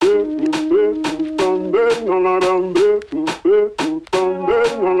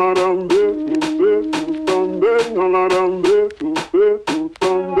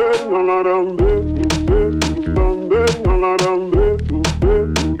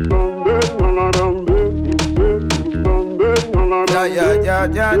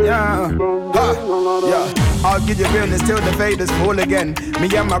I'll give you realness till the faders fall again.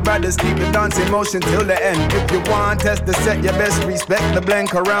 Me and my brothers keep the dance in motion till the end. If you want test the set, you best respect the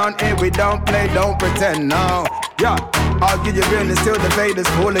blank around here. We don't play, don't pretend, no. Yeah, I'll give you realness till the faders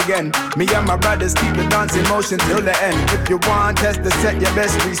fall again. Me and my brothers keep the dance in motion till the end. If you want test the set, you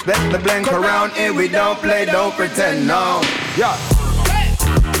best respect the blank around here. We don't play, don't pretend, no. Yeah.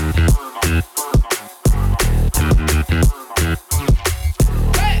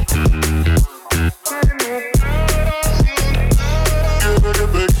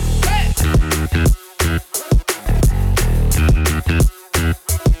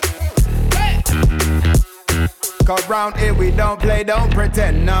 Cause round here we don't play, don't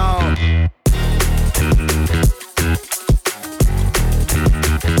pretend, no.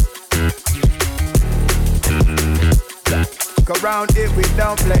 Cause round here we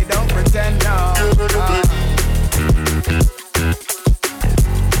don't play, don't pretend, no.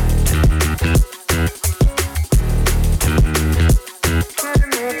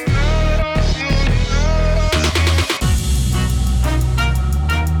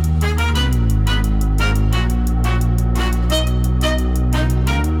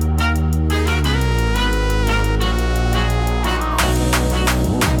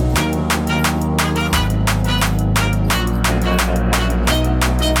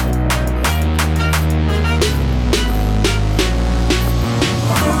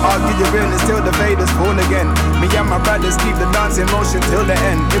 Till the faders fall again. Me and my brothers keep the dance in motion till the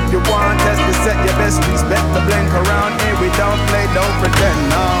end. If you want test the set, you best respect the blank around here. We don't play, don't pretend,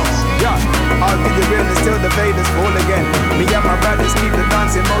 no. Yeah, I'll give you realness till the faders fall again. Me and my brothers keep the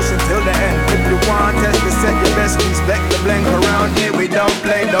dance in motion till the end. If you want test the set, you best respect the blank around here. We don't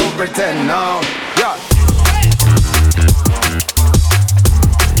play, don't pretend, no. Yeah.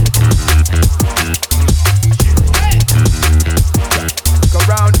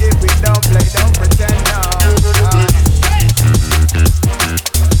 Around here we don't play, don't pretend, no.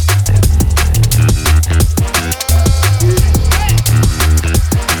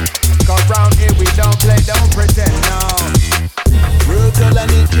 Cause round here we don't play, don't pretend, no. Real girl, I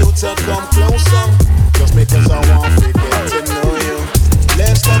need you to come closer. Just because I want to get to know you.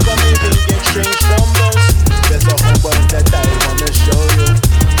 Let's talk and maybe exchange numbers. There's a whole world that I wanna show you.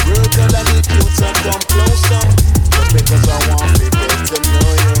 Real girl, I need you to come closer. Just because I want to get to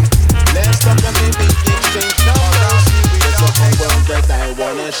know you. Let's talk and maybe exchange numbers. There's a whole world that I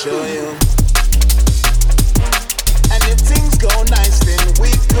wanna show you. And if things go nice, then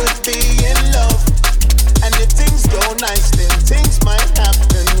we could be in love. And if things go nice, then things might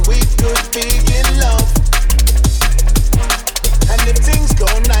happen. We could be in love. And if things go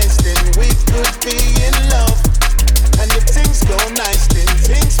nice, then we could be in love. And if things go nice, then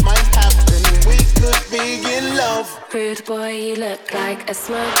things might happen. We could be in love. Rude boy, you look like a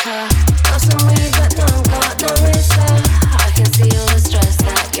smoker. Got some weed but don't got no mister. I can see all the stress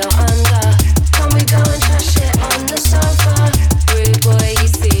that you're under. Can we go and trash it on the sofa? Rude boy, you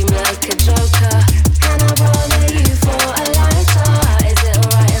seem like a joker. Can I bother you for a lighter? Is it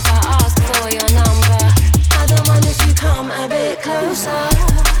alright if I ask for your number? I don't mind if you come a bit closer.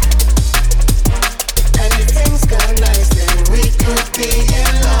 And if things go nice, then we could be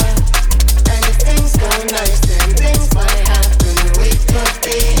in love. And if things go nice, then things might happen. We could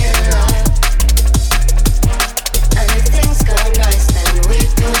be in love. And if things go nice, then we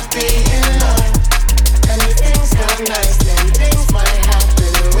could be in love. And if things go nice, then things might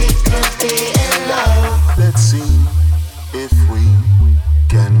happen. We could be in love. Let's see if we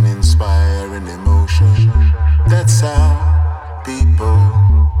can inspire an emotion. That's how people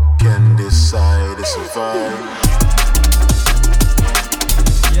can decide to survive.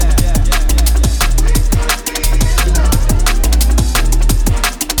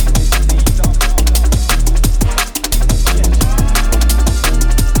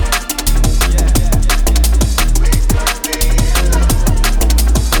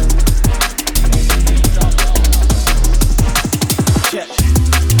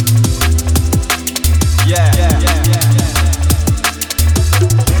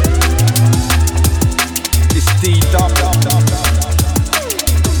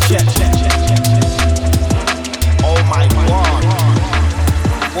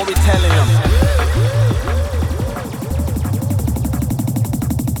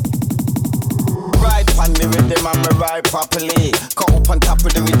 Properly, cut up on top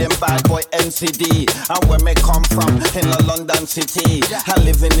of the rhythm, bad boy NCD. And where me come from, in the London city. I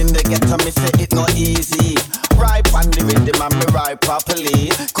living in the ghetto, me say it not easy. Ride on the rhythm and me ride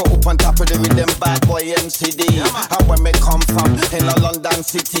properly. Cut up on top of the rhythm, bad boy NCD. And where me come from, in the London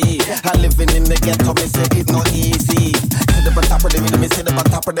city. I living in the ghetto, me say it not easy. Sit up on top of of the rhythm, it's in the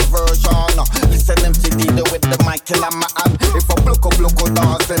top of the version. Listen MCD with the mic in my hand. If I block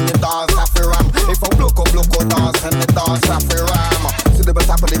dance, then the dance have to ram. If I block dance, then the dance have to ram. See the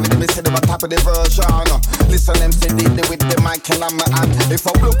top of the rhythm, it's in the top of the version. Listen MCD with the mic in my hand. If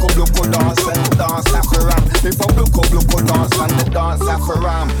I block dance, then the dance have to ram. If I block dance, then the dance have to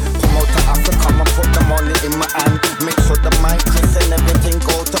ram. Come out to Africa, I put the money in my hand. Make sure the mic is and everything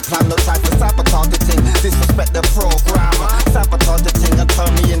go to plan. No time for sabotage the thing, disrespect the program. Sabotage the thing and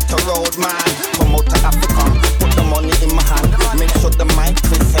turn me into road man. Come out to Africa, put the money in my hand. Make sure the mic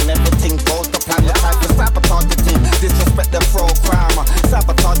is and everything goes to plan. No time for sabotage the thing, disrespect the program.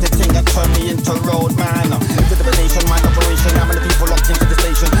 Sabotage the thing and turn me into road man. Into the nation, my operation, how many people locked into the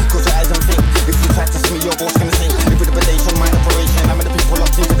station? Close your eyes and think, if you try to see me, your boss gonna sing. Into the nation, my operation, how many people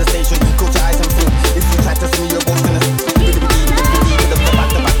locked into the station? Close your eyes and think, if you try to see me, your boss gonna sing.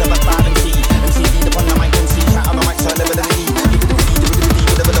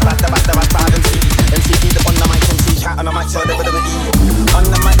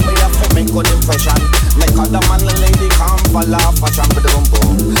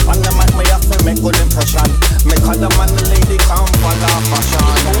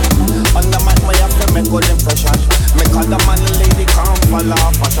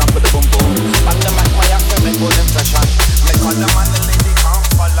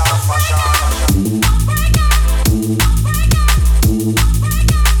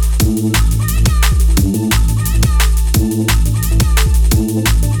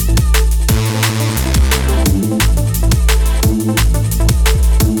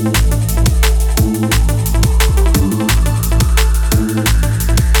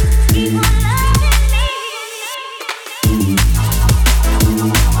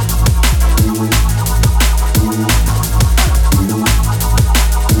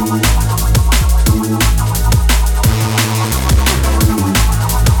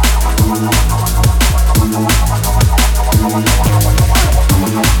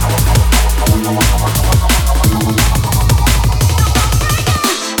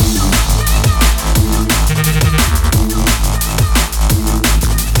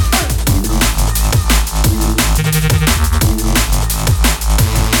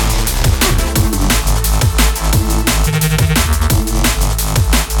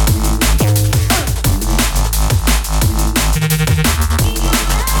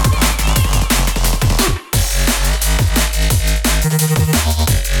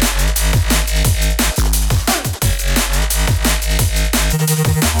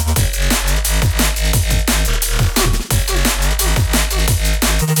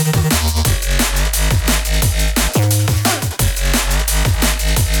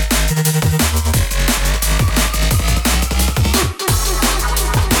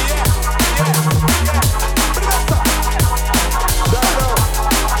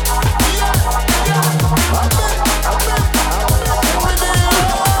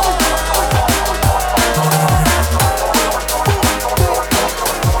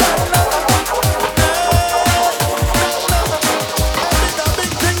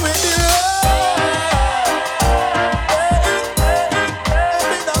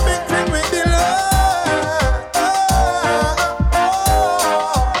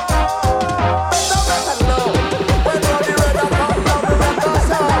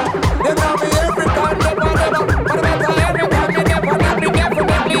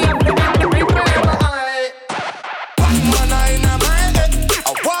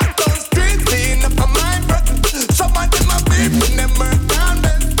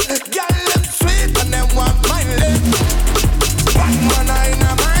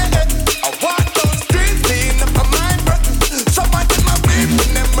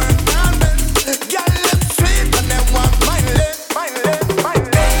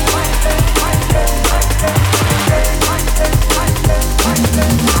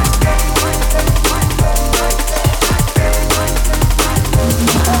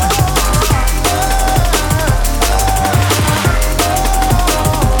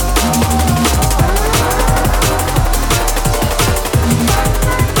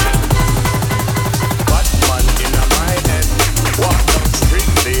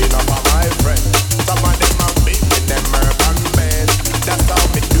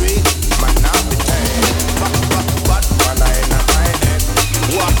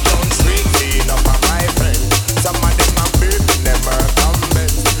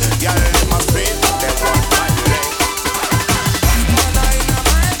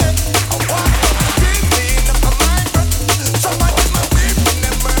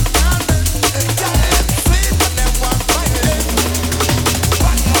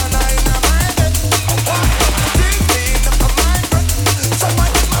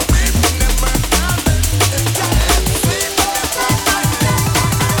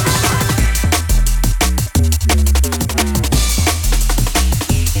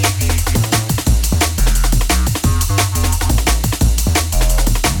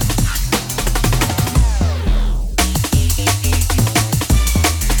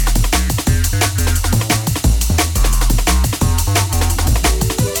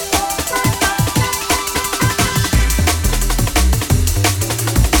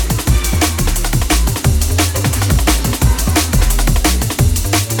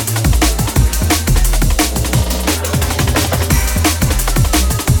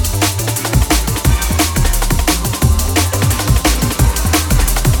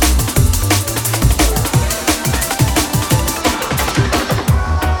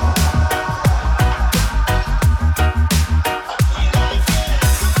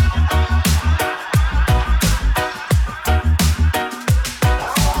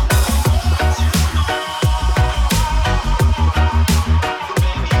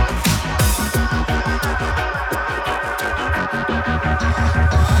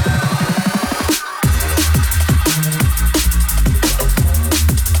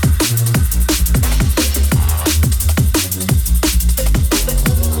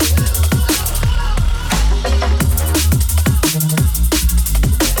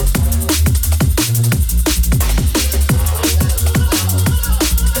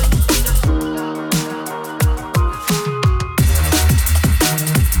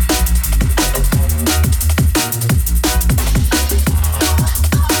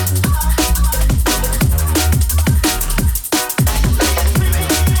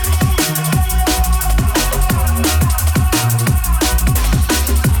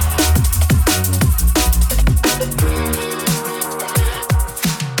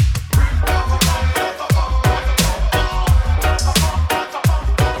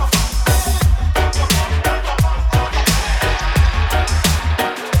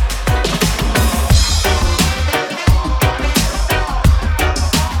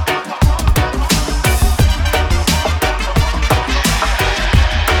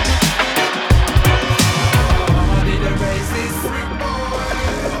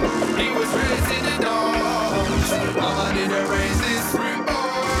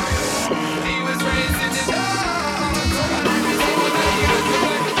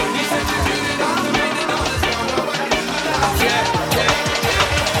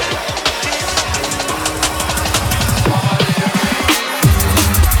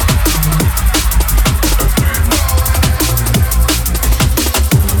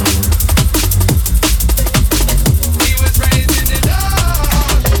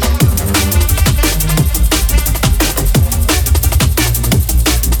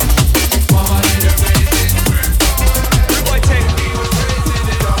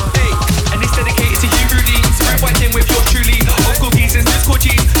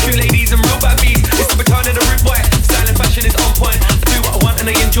 and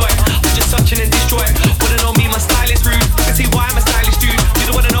they enjoy. I'm just touching and destroy. Wanna know me, my style is rude. You can see why I'm a stylish dude. You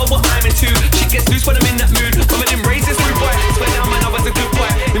don't wanna know what I'm into. Shit gets loose when I'm in that mood. Mama didn't raise this rude boy. Swear down man, I was a good boy.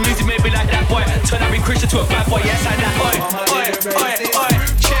 The music made me like that boy. Turn every Christian to a bad boy. Yes, I that boy. Oi, oi, oi,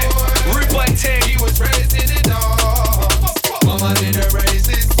 check. Rude boy Ting. He was raised in the dark. Mama didn't raise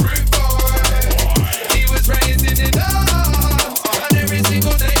this rude boy. He was raised in the dark. And every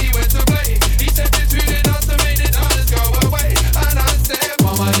single day he went to play. He stepped into the dance to make the dancers go away. And I said,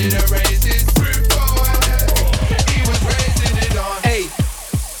 Mama didn't raise this rude boy. He was raised in the dark. Hey,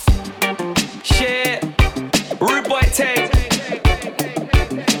 shit, rude boy Ting.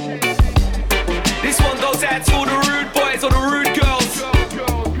 This one goes out to all the rude boys or the rude girls.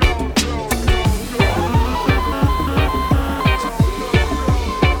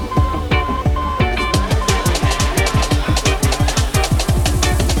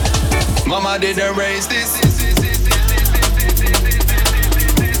 Mama didn't raise this.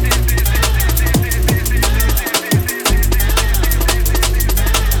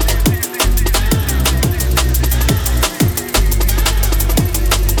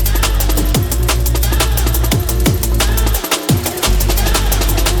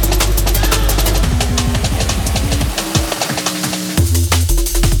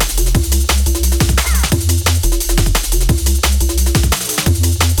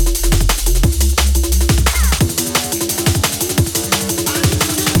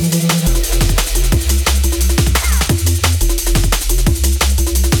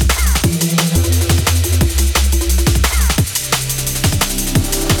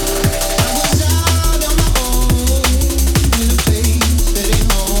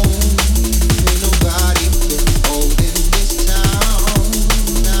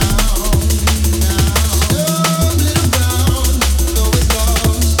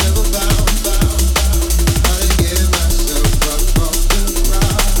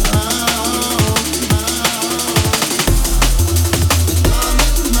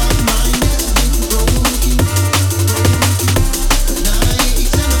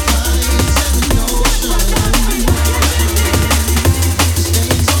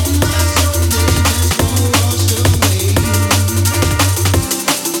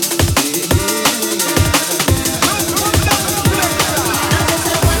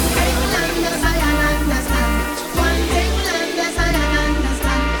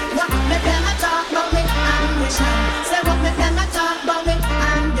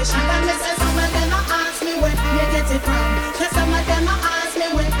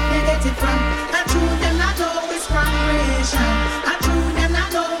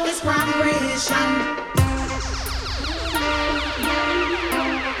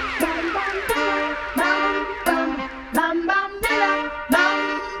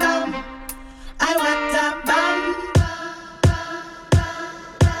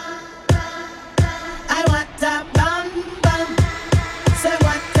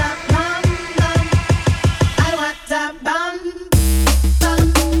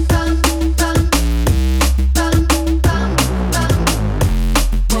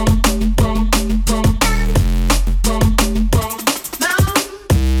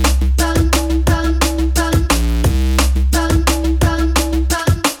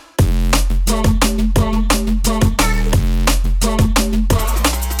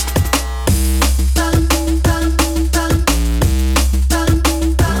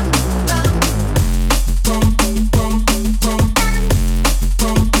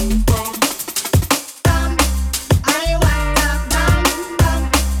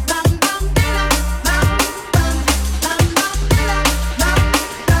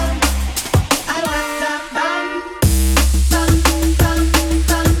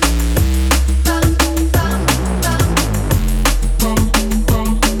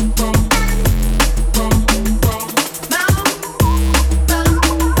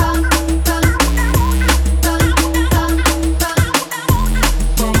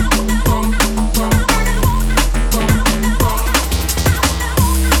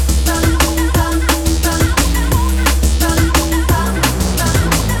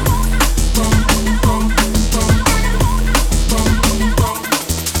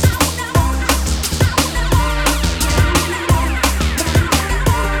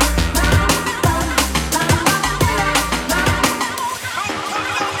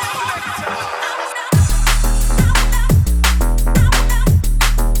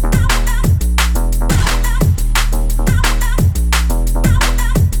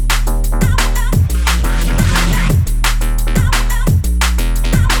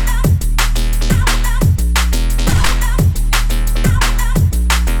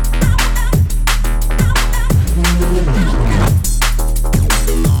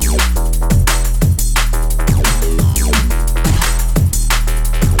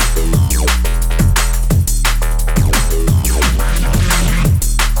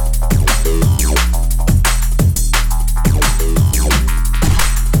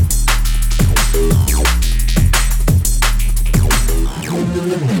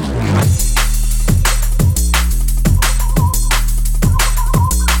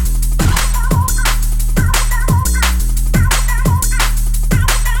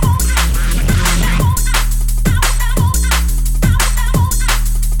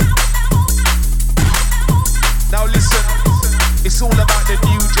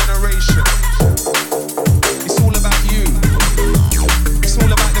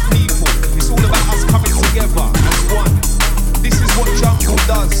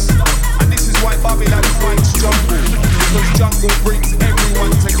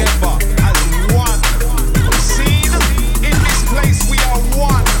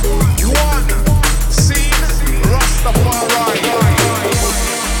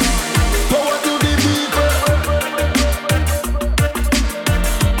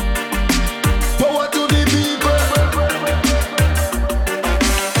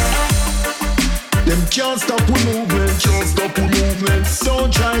 Them can't stop we movement, can't stop we movement.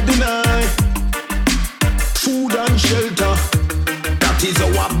 Don't try deny. Food and shelter, that is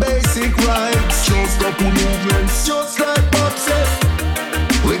our basic rights. Can't stop we movement, just like Bob said.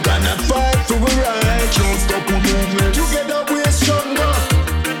 We gonna fight for our rights. Can't stop we movement. Together we're stronger.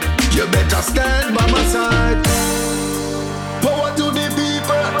 You better stand by my side. Power to the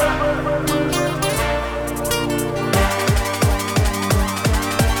people.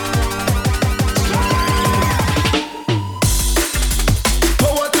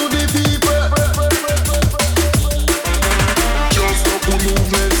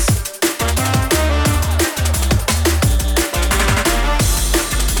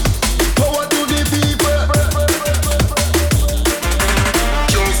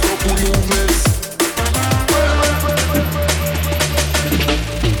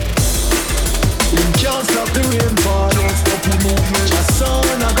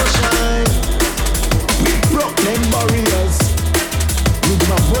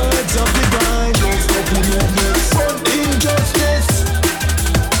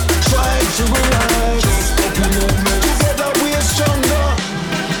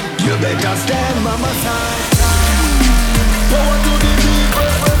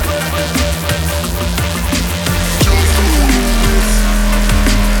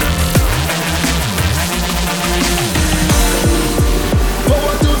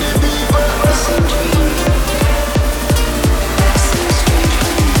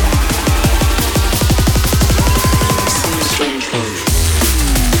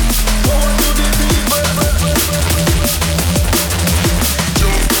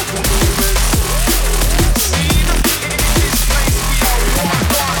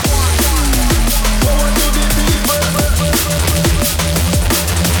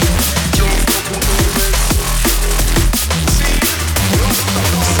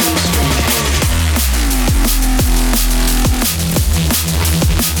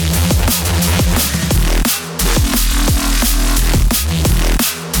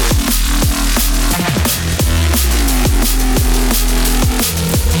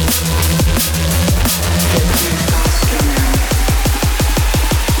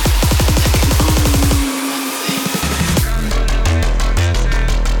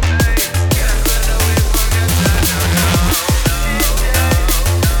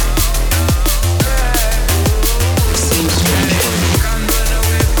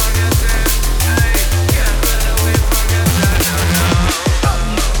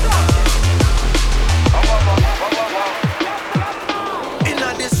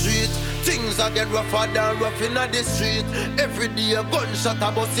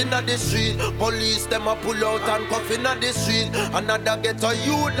 Inna the street, police them a pull out and cuff inna the street. Another get a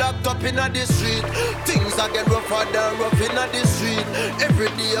youth locked up inna the street. Things a get rougher than rough inna the street. Every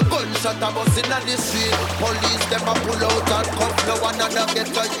day a gunshot a bust inna the street. Police them a pull out and cuff. Now another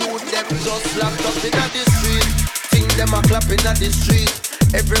get a youth them just locked up inna the street. Things them a clap inna the street.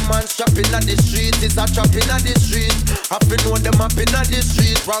 Every man shopping at the street is a trap in the street. Happy know them up in the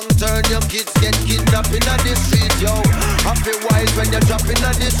street. Wrong turn, your kids get kidnapped in the street, yo. Happy wise when you're dropping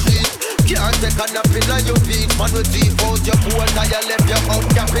at the street. Can't take a nap in your feet. Man will deep out your pool and you left your out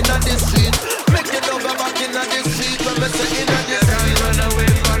cap in the street. Make you know go back in the street when me say in the street. Can't run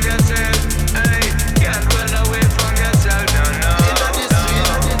away from yourself, ay. Can't run away from yourself, no, no. In the street.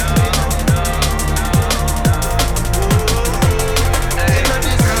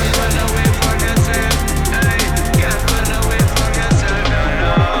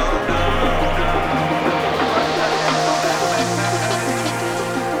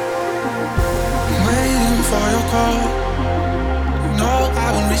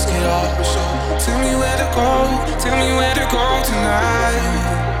 Tell me where to go tonight.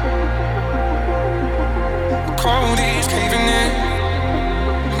 The cold is caving in.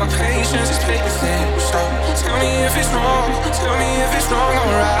 My patience is paper thin. So tell me if it's wrong. Tell me if it's wrong,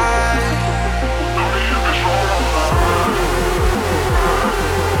 alright.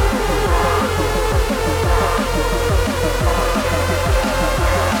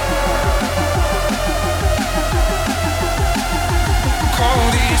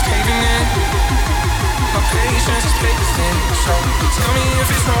 Cold is caving in. My patience is paper thin. So tell me if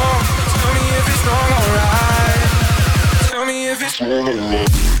it's wrong. Tell me if it's wrong, alright. Tell me if it's wrong, alright.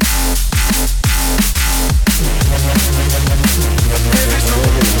 If it's wrong,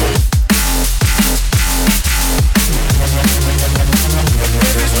 alright.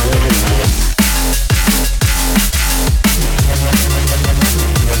 If it's wrong, alright. If it's wrong,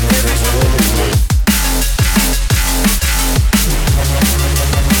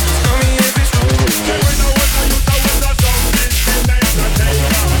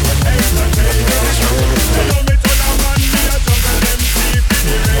 alright. If it's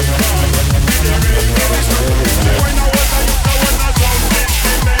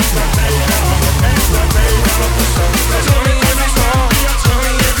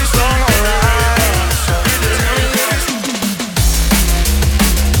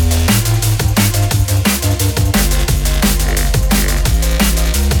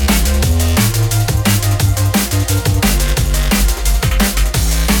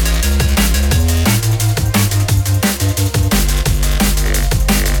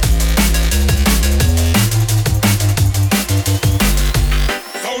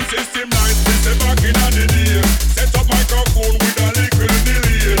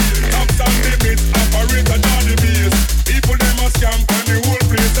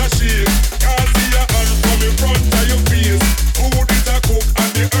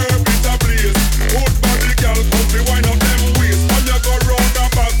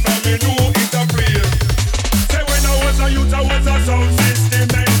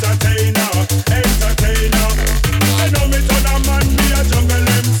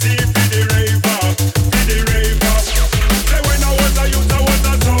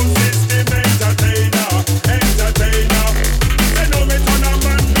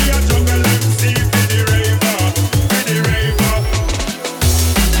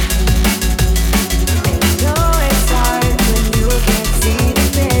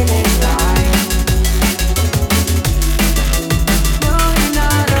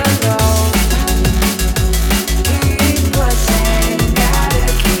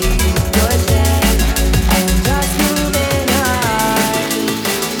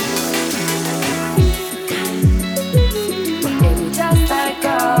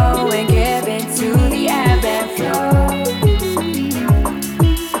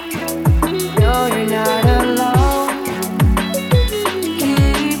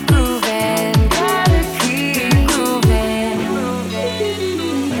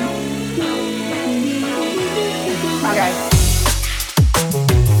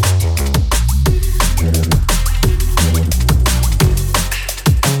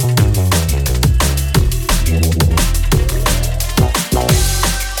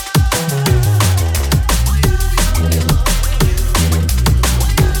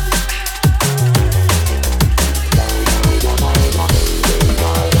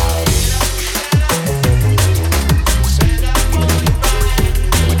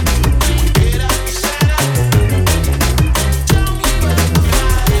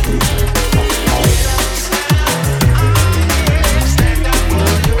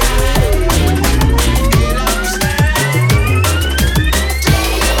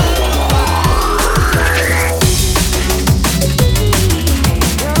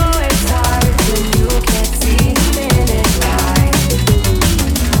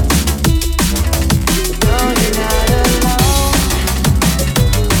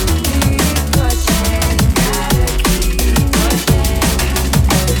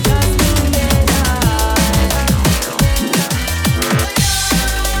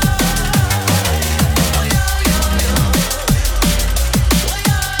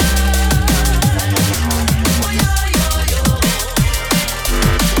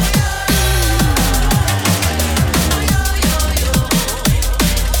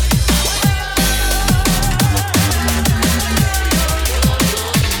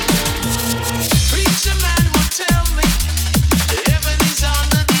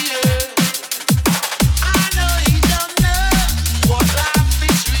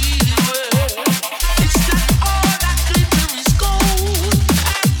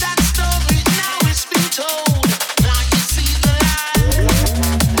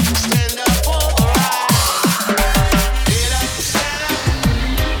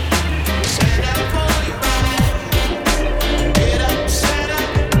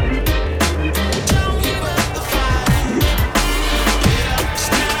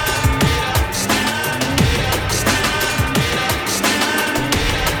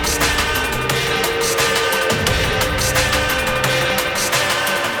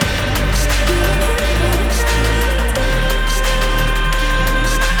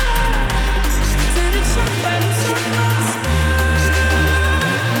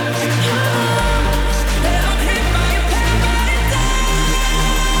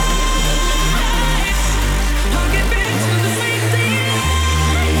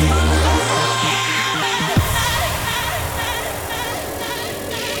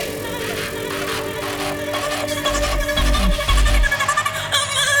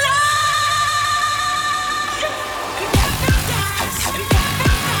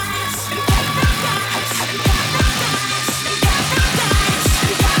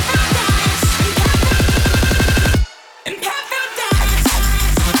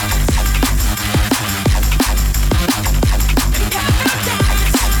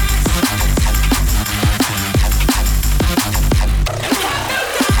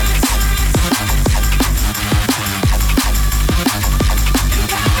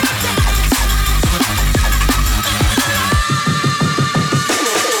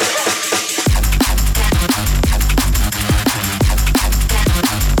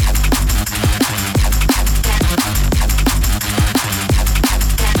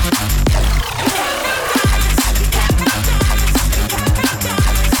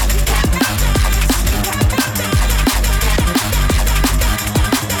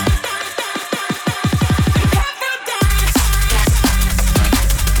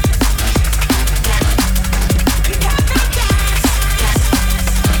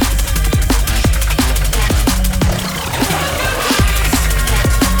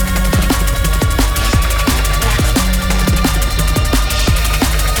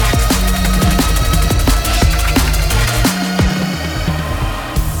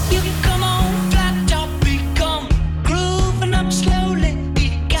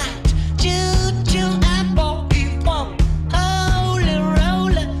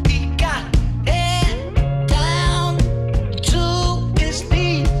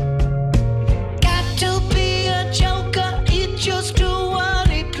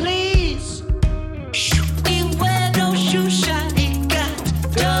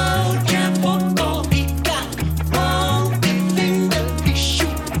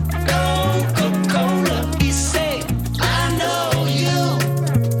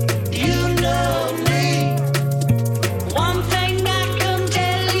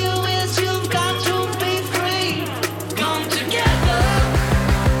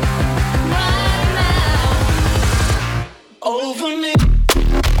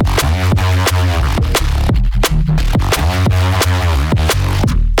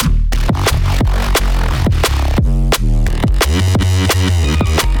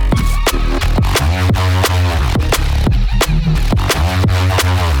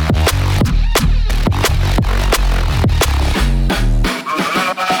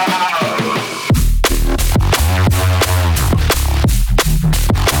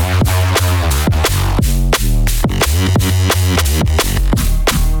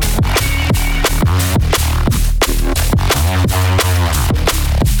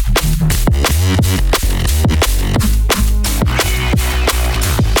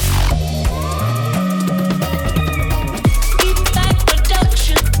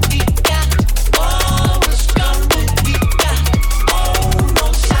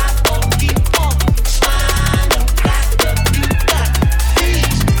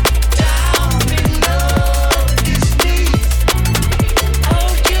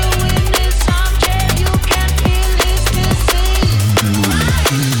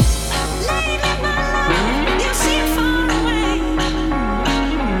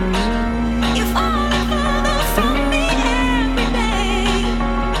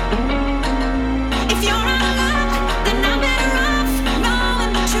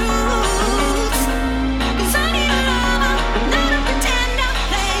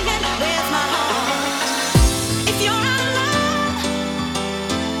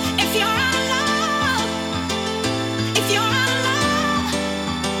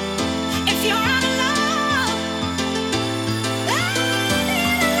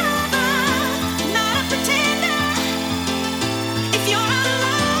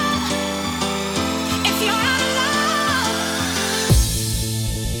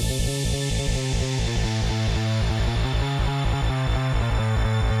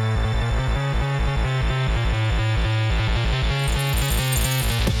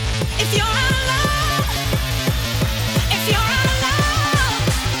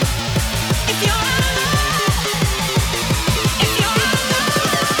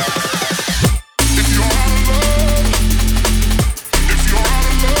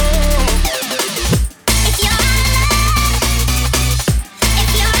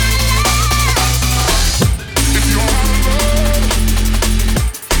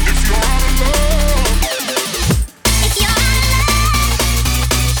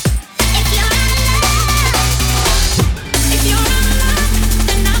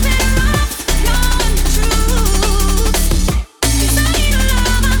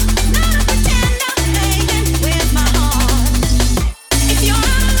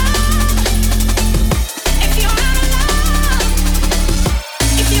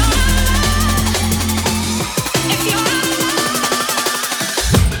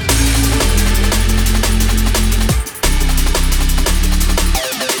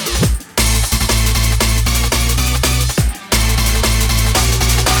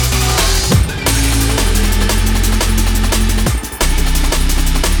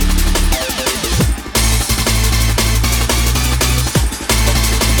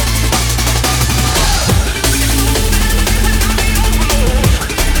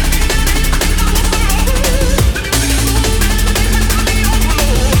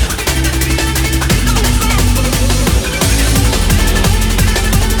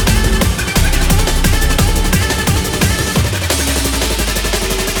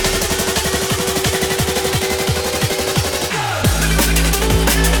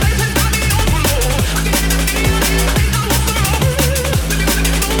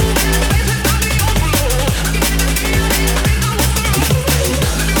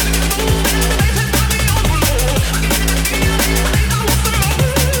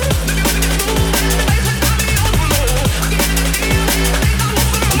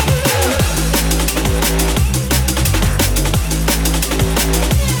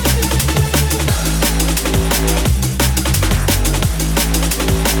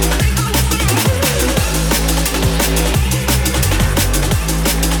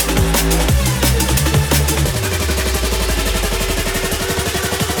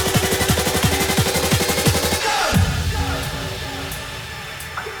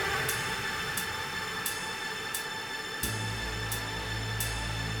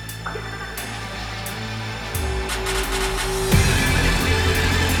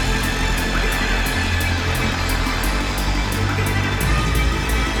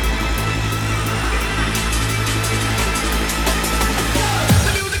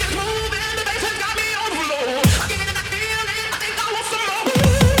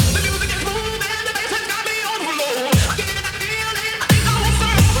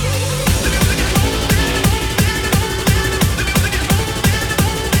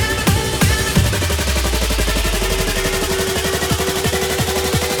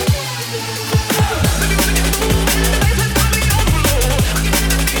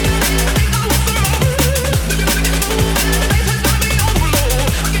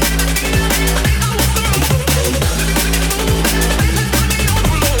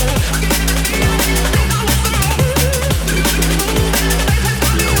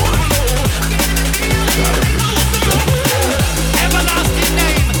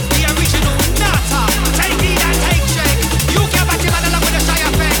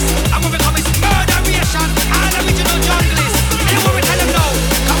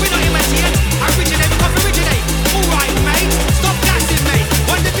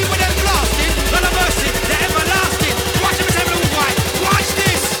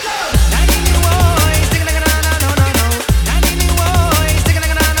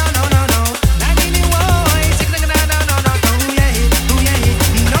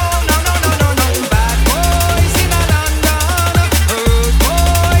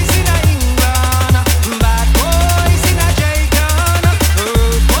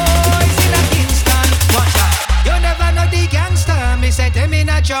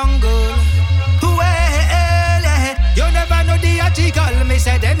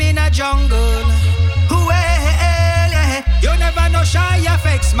say them in a jungle. Well, you never know shy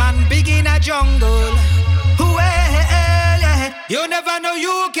effects, man, big in a jungle. Well, you never know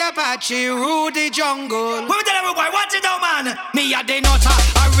UK Apache, Rudy jungle. What we tell everybody, watch it out, man. Me a the nutter,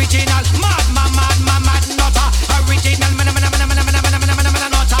 original, mad nutter. Original, nutter.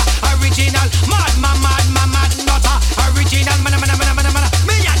 Original, mad nutter. Original,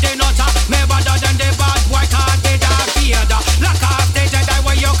 me a the nutter. Me better than the bad boy, cause they da feared. Lock off the Jedi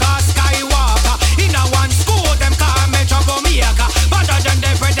where you call Skywalker. In a one school, them call me troublemaker. Better than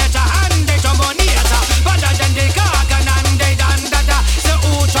the Predator and the Terminator. Better than the Gargan and the Dandada. So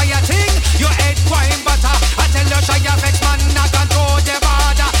who try a thing?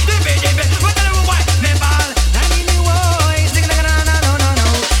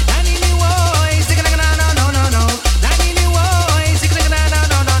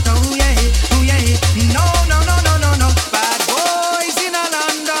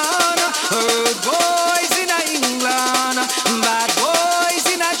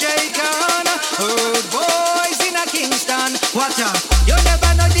 You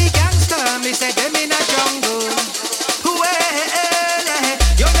never know the gangster, me say them in a jungle. Well,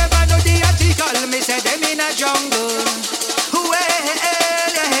 you never know the article, me say them in a jungle. Well,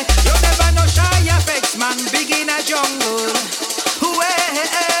 you never know Shy FX, man, big in a jungle. Well,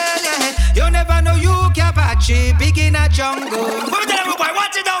 you never know UK Apache, big in a jungle. What tell you, boy,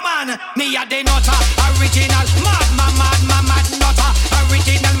 what it down, man? Me a the nutter, original, mad nutter,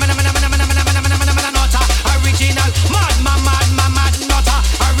 original, nutter, original, mad nutter,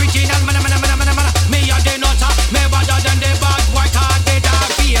 original, me a the nutter, me better than the bad boy, cause they da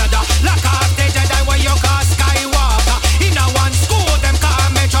feared. Lock off the Jedi where you call Skywalker. In a one school, them call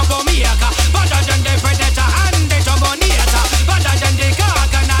me troublemaker. Better than the Predator and the Terminator. Better than the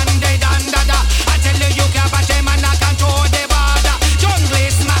Gargan and the Dandada. I tell you, UK Apache, man, I control the border. Jungle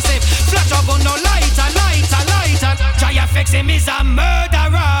is massive, flash up on no lighter. Try to fix him, is a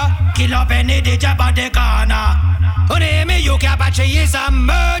murderer. Kill up any DJ by the corner. Only me, UK Apache is a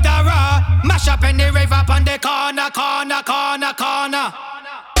murderer. Mash up any rave up on the corner.